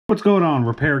What's going on,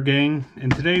 repair gang? In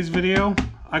today's video,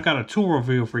 I got a tool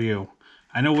review for you.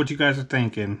 I know what you guys are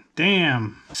thinking.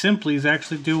 Damn, Simply's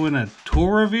actually doing a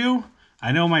tool review?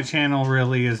 I know my channel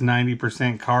really is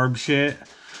 90% carb shit,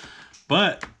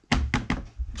 but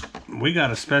we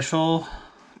got a special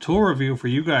tool review for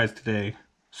you guys today.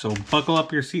 So buckle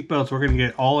up your seatbelts, we're gonna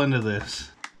get all into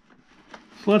this.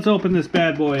 So let's open this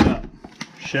bad boy up,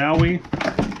 shall we?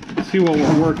 See what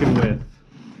we're working with.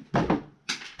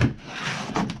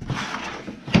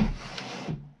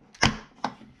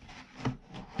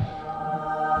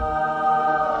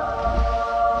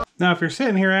 Now, if you're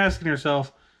sitting here asking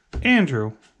yourself,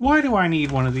 Andrew, why do I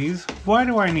need one of these? Why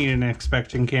do I need an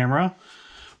inspection camera?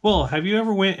 Well, have you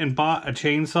ever went and bought a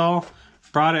chainsaw,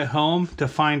 brought it home to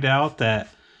find out that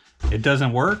it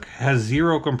doesn't work, has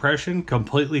zero compression,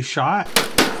 completely shot?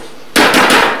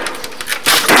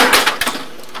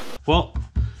 Well,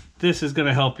 this is going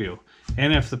to help you.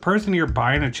 And if the person you're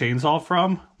buying a chainsaw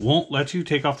from won't let you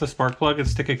take off the spark plug and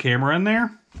stick a camera in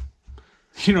there,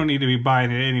 you don't need to be buying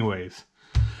it anyways.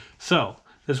 So,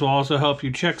 this will also help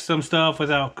you check some stuff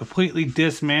without completely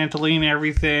dismantling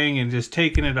everything and just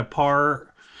taking it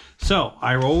apart. So,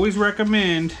 I always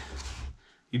recommend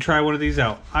you try one of these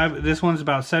out. This one's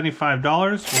about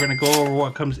 $75. We're going to go over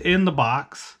what comes in the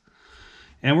box.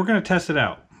 And we're going to test it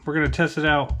out. We're going to test it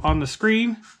out on the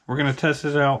screen. We're going to test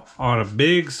it out on a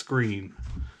big screen.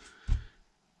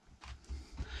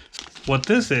 What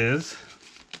this is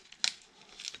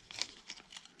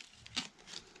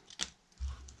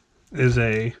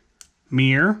a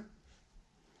mirror,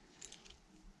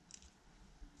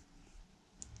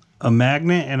 a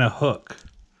magnet, and a hook.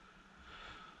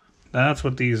 That's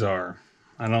what these are.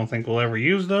 I don't think we'll ever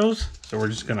use those, so we're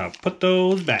just gonna put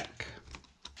those back.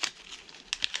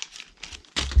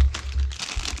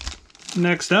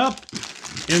 Next up,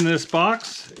 in this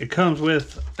box, it comes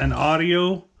with an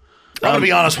audio. I'm gonna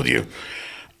be honest with you.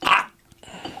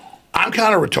 I'm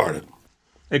kind of retarded.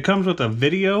 It comes with a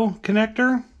video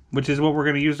connector, which is what we're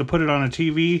going to use to put it on a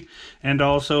TV. And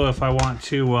also, if I want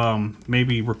to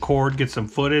maybe record, get some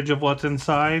footage of what's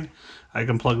inside, I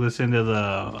can plug this into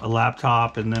a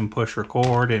laptop and then push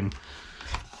record and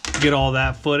get all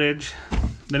that footage.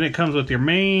 Then it comes with your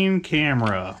main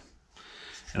camera.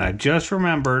 And I just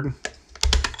remembered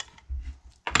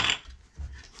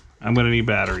I'm going to need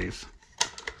batteries.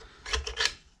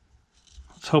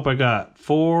 Let's hope I got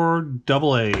 4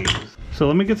 AA's. So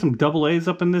let me get some AA's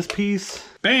up in this piece.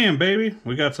 Bam, baby.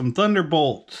 We got some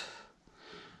Thunderbolt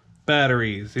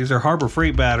batteries. These are Harbor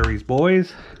Freight batteries,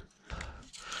 boys.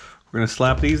 We're going to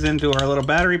slap these into our little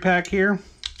battery pack here.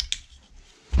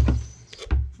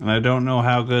 And I don't know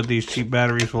how good these cheap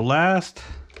batteries will last.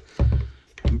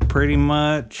 Pretty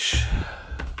much,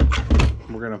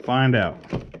 we're going to find out.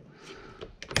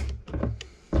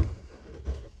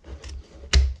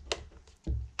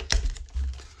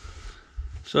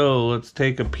 So let's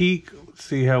take a peek,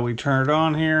 see how we turn it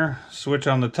on here. Switch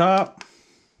on the top.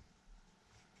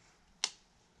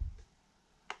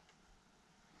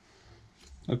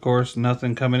 Of course,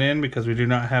 nothing coming in because we do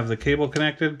not have the cable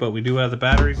connected, but we do have the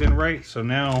batteries in right. So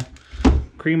now,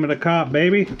 cream of the crop,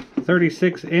 baby.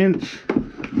 36-inch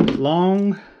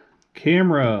long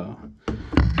camera.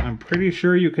 I'm pretty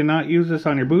sure you cannot use this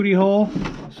on your booty hole,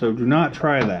 so do not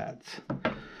try that.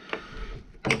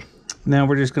 Now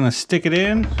we're just going to stick it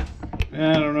in.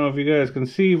 I don't know if you guys can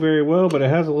see very well, but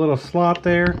it has a little slot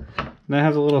there. And that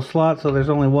has a little slot, so there's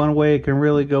only one way it can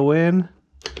really go in.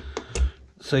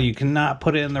 So you cannot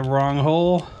put it in the wrong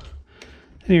hole.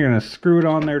 And you're going to screw it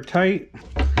on there tight.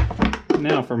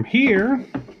 Now from here,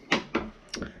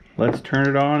 let's turn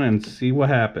it on and see what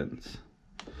happens.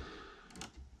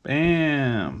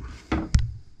 Bam.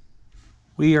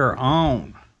 We are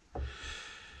on.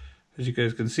 As you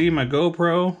guys can see, my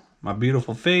GoPro, my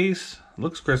beautiful face,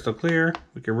 looks crystal clear.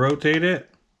 We can rotate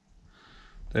it.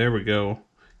 There we go.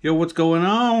 Yo, what's going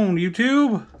on,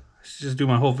 YouTube? Let's just do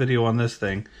my whole video on this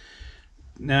thing.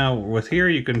 Now, with here,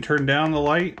 you can turn down the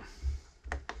light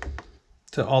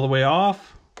to all the way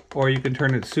off, or you can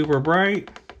turn it super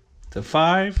bright to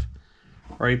 5,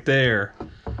 right there.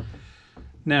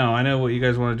 Now, I know what you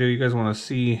guys want to do. You guys want to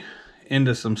see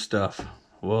into some stuff.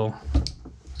 Well,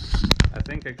 I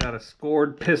think I got a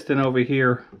scored piston over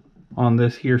here on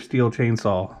this here steel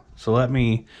chainsaw. So let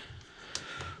me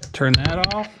turn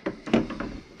that off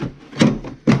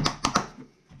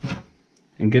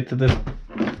and get to this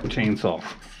chainsaw.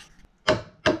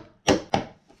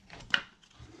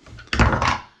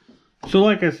 So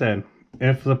like I said,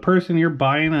 if the person you're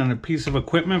buying a piece of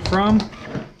equipment from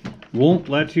won't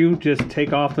let you just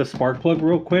take off the spark plug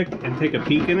real quick and take a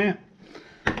peek in it,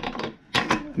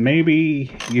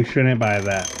 maybe you shouldn't buy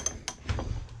that.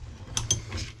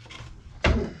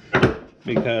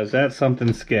 because that's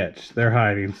something sketch. They're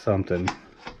hiding something.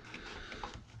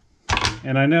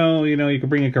 And I know, you know, you can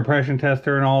bring a compression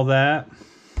tester and all that,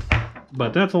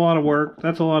 but that's a lot of work.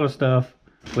 That's a lot of stuff.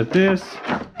 With this,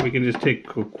 we can just take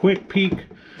a quick peek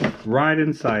right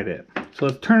inside it. So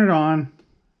let's turn it on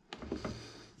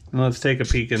and let's take a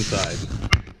peek inside.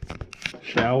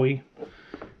 Shall we?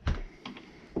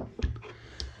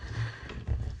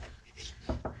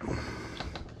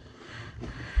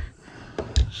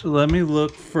 So let me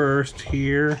look first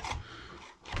here.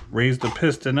 Raise the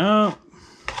piston up.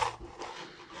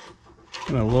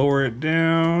 Gonna lower it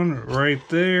down right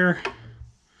there.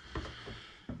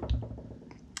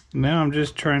 Now I'm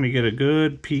just trying to get a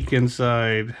good peek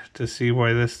inside to see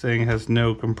why this thing has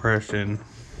no compression.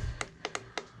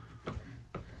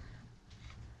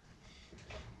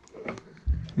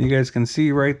 You guys can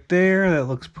see right there, that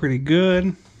looks pretty good.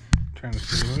 I'm trying to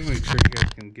see, let me make sure you guys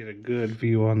can get a good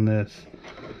view on this.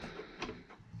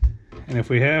 And if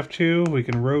we have to, we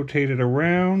can rotate it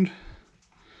around.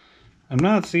 I'm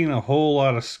not seeing a whole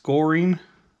lot of scoring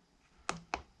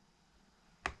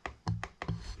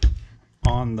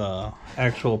on the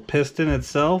actual piston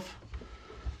itself.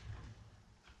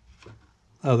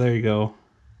 Oh, there you go.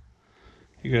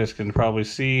 You guys can probably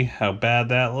see how bad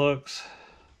that looks.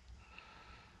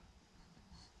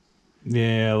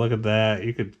 Yeah, look at that.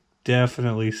 You could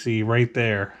definitely see right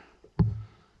there.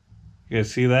 You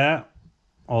guys see that?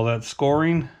 All that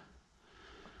scoring.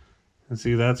 And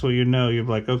see, that's what you know. You're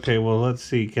like, okay, well, let's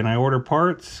see. Can I order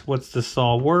parts? What's this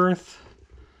all worth?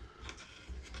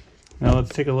 Now let's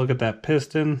take a look at that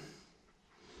piston.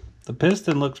 The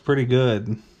piston looks pretty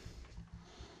good.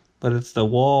 But it's the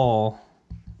wall.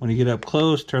 When you get up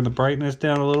close, turn the brightness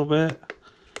down a little bit.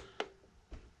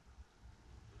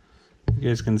 You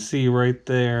guys can see right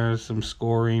there some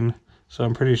scoring. So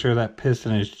I'm pretty sure that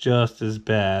piston is just as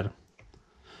bad.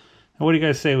 And what do you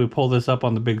guys say we pull this up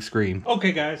on the big screen?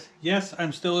 Okay guys, yes,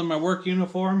 I'm still in my work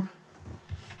uniform,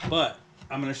 but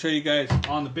I'm going to show you guys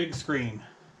on the big screen.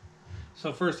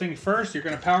 So first thing first, you're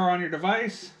going to power on your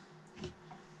device,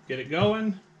 get it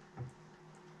going,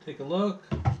 take a look,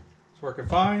 it's working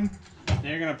fine. Then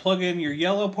you're going to plug in your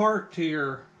yellow part to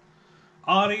your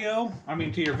audio,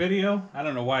 to your video. I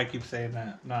don't know why I keep saying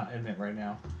that, not in it right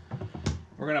now.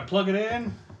 We're going to plug it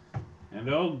in, and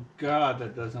oh god,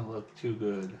 that doesn't look too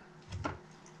good.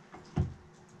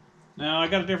 Now I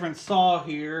got a different saw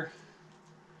here,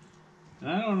 and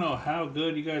I don't know how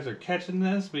good you guys are catching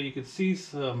this, but you can see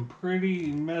some pretty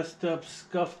messed up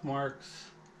scuff marks.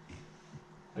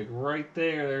 Like right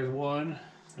there, there's one,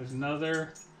 there's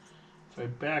another. If I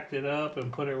backed it up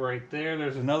and put it right there,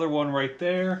 there's another one right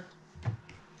there.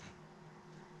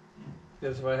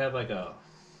 Because if I had like a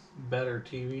better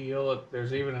TV, oh look,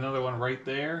 there's even another one right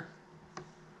there.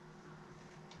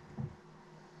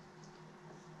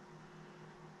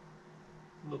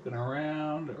 Looking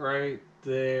around right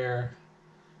there.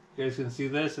 You guys can see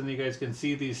this, and you guys can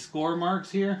see these score marks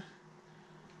here.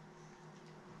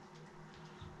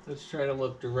 Let's try to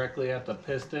look directly at the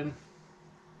piston.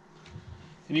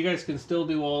 And you guys can still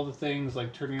do all the things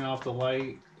like turning off the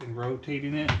light and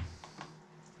rotating it.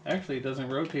 Actually, it doesn't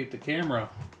rotate the camera.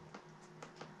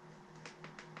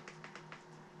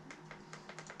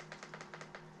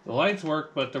 The lights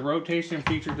work, but the rotation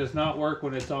feature does not work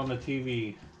when it's on the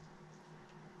TV.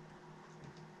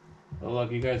 Oh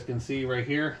look, you guys can see right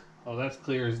here. Oh, that's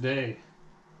clear as day.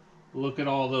 Look at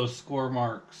all those score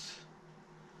marks.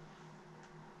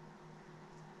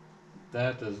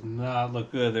 That does not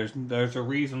look good. There's a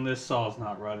reason this saw's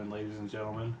not running, ladies and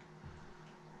gentlemen.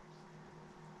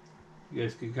 You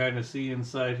guys can kind of see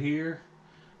inside here.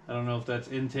 I don't know if that's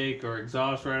intake or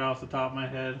exhaust right off the top of my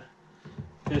head.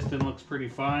 Piston looks pretty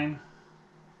fine.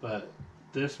 But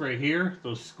this right here,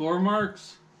 those score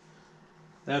marks,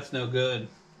 that's no good.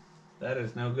 That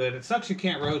is no good. It sucks you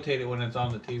can't rotate it when it's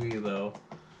on the TV though.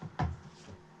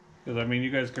 Because you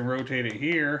guys can rotate it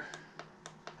here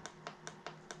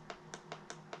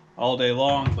all day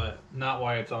long, but not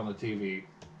while it's on the TV.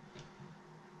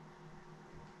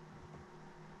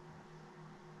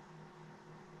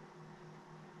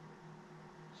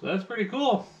 So that's pretty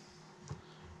cool.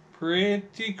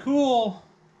 Pretty cool.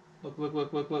 Look, look,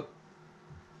 look, look, look.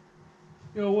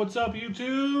 Yo, what's up,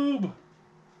 YouTube?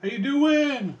 How you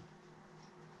doing?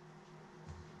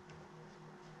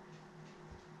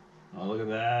 Oh, look at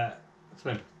that. That's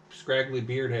my scraggly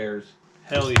beard hairs.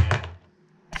 Hell yeah.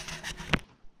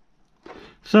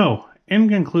 So, in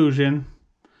conclusion,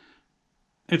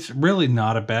 it's really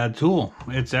not a bad tool.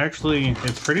 It's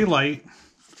pretty light.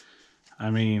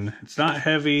 It's not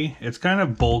heavy. It's kind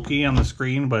of bulky on the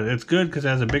screen, but it's good because it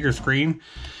has a bigger screen.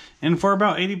 And for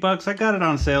about 80 bucks, I got it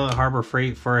on sale at Harbor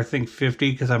Freight for I think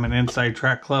 50 because I'm an Inside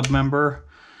Track Club member.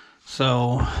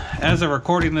 So as of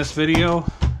recording this video,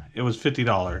 it was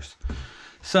 $50.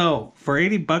 So for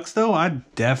 80 bucks though,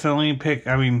 I'd definitely pick,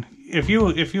 I mean, if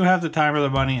you have the time or the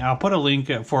money, I'll put a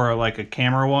link for like a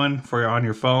camera one for on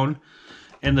your phone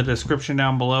in the description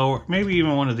down below, or maybe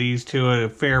even one of these two at a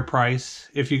fair price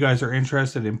if you guys are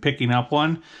interested in picking up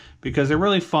one, because they're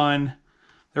really fun.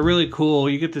 They're really cool.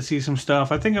 You get to see some stuff.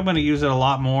 I think I'm going to use it a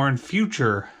lot more in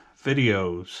future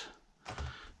videos.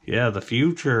 Yeah, the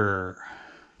future.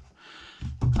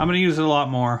 I'm going to use it a lot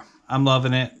more. I'm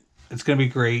loving it. It's going to be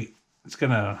great. It's going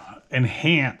to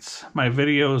enhance my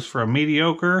videos from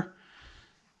mediocre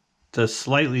to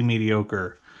slightly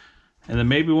mediocre. And then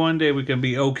maybe one day we can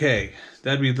be okay.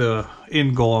 That'd be the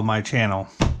end goal of my channel.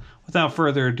 Without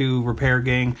further ado, Repair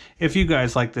Gang, if you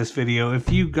guys like this video, if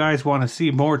you guys want to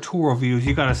see more tool reviews,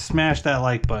 you got to smash that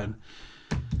like button.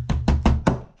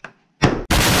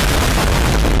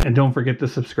 And don't forget to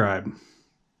subscribe.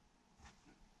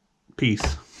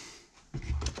 Peace.